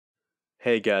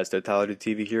Hey guys, Allocating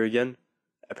TV here again.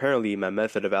 Apparently, my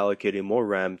method of allocating more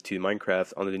RAM to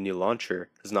Minecraft on the new launcher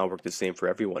does not work the same for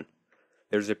everyone.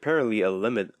 There's apparently a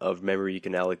limit of memory you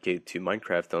can allocate to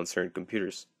Minecraft on certain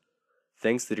computers.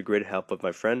 Thanks to the great help of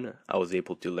my friend, I was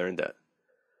able to learn that.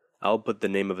 I'll put the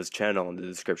name of his channel in the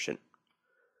description.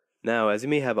 Now, as you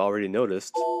may have already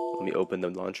noticed, let me open the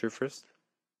launcher first.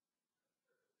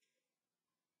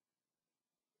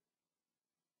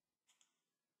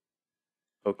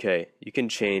 Okay, you can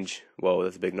change, whoa,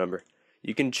 that's a big number.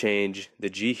 You can change the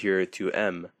G here to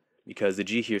M because the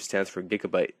G here stands for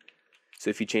gigabyte.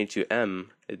 So if you change to M,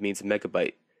 it means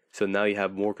megabyte. So now you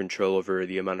have more control over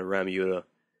the amount of RAM you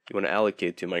want to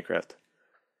allocate to Minecraft.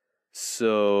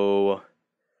 So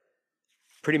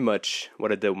pretty much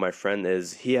what I did with my friend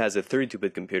is he has a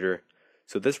 32-bit computer.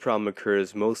 So this problem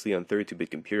occurs mostly on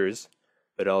 32-bit computers,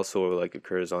 but also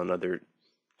occurs on other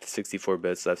 64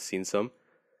 bits. I've seen some.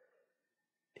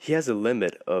 He has a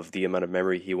limit of the amount of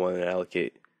memory he wanted to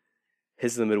allocate.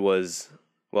 His limit was,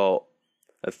 well,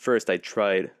 at first I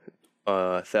tried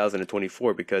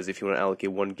 1024 because if you want to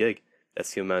allocate 1 gig,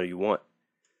 that's the amount you want.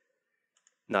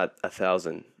 Not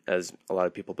 1000, as a lot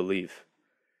of people believe.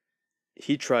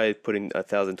 He tried putting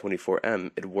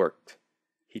 1024M, it worked.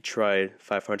 He tried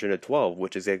 512,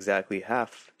 which is exactly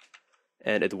half,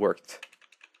 and it worked.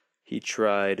 He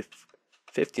tried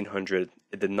 1500,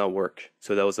 it did not work,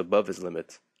 so that was above his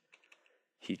limit.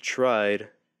 He tried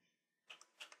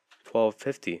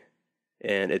 1250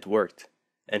 and it worked,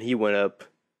 and he went up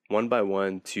one by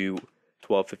one to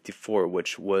 1254,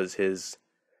 which was his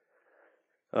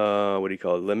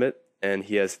limit, and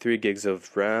he has 3 gigs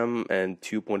of RAM and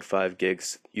 2.5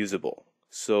 gigs usable.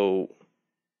 So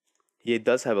he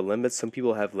does have a limit. Some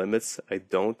people have limits. I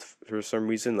don't, for some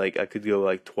reason. I could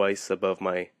go twice above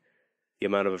the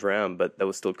amount of RAM, but that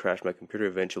would still crash my computer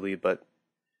eventually. But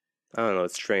I don't know,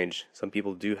 it's strange. Some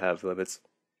people do have limits.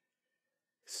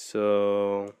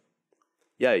 So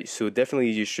yeah, so definitely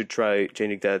you should try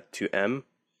changing that to M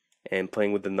and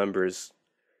playing with the numbers.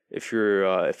 If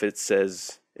it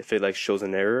shows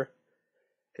an error,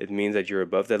 it means that you're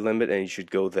above that limit and you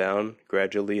should go down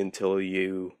gradually until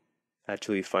you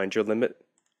actually find your limit,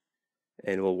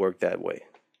 and it will work that way.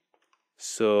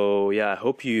 So yeah, I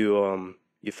hope you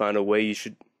found a way. You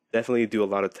should definitely do a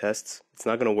lot of tests. It's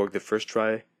not gonna work the first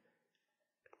try.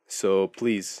 So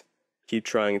please keep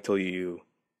trying until you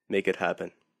make it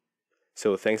happen.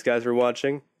 So thanks guys for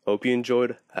watching. Hope you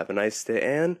enjoyed. Have a nice day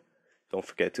and don't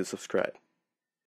forget to subscribe.